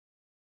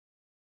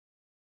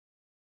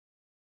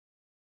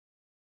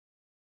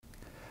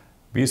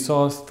We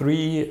saw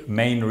three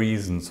main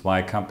reasons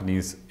why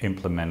companies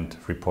implement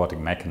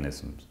reporting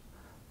mechanisms.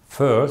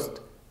 First,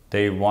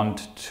 they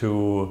want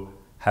to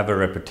have a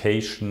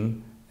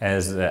reputation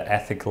as an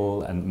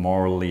ethical and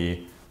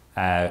morally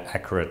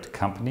accurate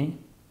company.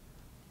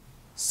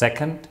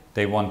 Second,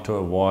 they want to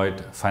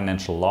avoid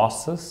financial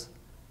losses.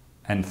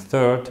 And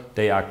third,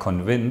 they are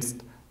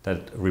convinced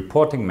that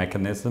reporting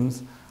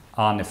mechanisms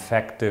are an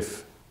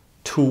effective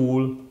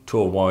tool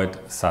to avoid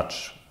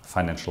such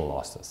financial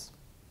losses.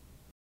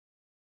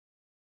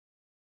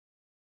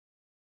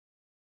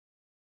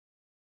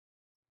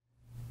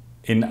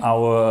 In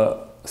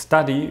our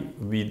study,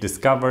 we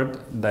discovered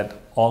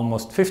that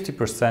almost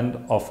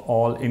 50% of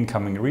all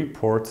incoming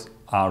reports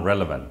are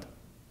relevant.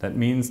 That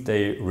means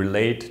they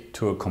relate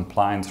to a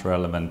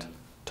compliance-relevant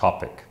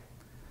topic.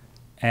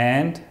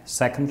 And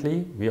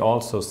secondly, we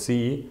also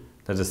see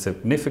that a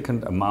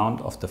significant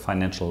amount of the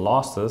financial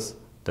losses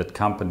that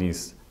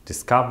companies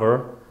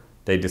discover,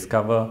 they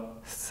discover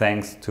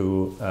thanks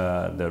to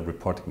the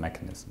reporting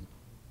mechanism.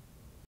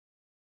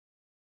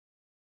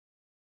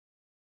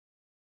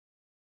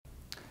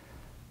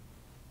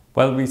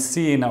 Well, we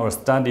see in our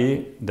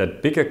study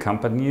that bigger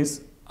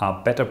companies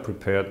are better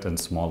prepared than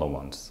smaller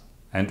ones.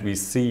 And we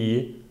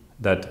see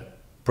that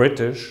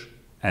British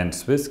and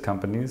Swiss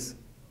companies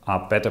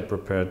are better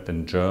prepared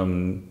than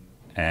German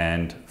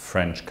and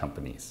French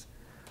companies.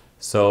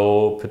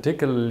 So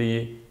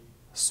particularly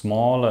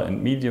smaller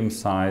and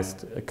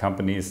medium-sized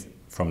companies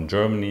from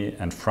Germany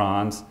and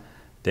France,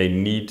 they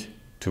need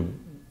to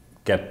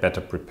get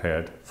better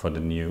prepared for the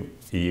new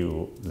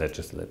EU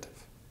legislative.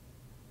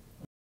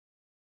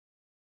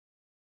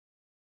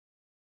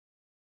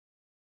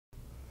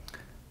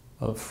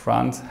 Well,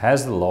 France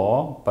has a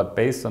law, but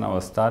based on our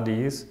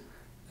studies,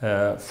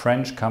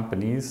 French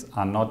companies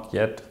are not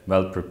yet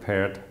well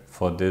prepared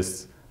for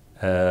this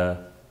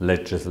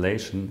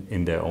legislation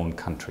in their own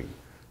country.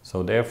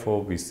 So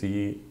therefore we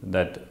see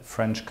that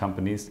French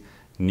companies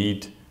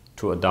need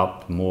to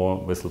adopt more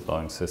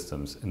whistleblowing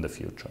systems in the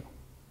future.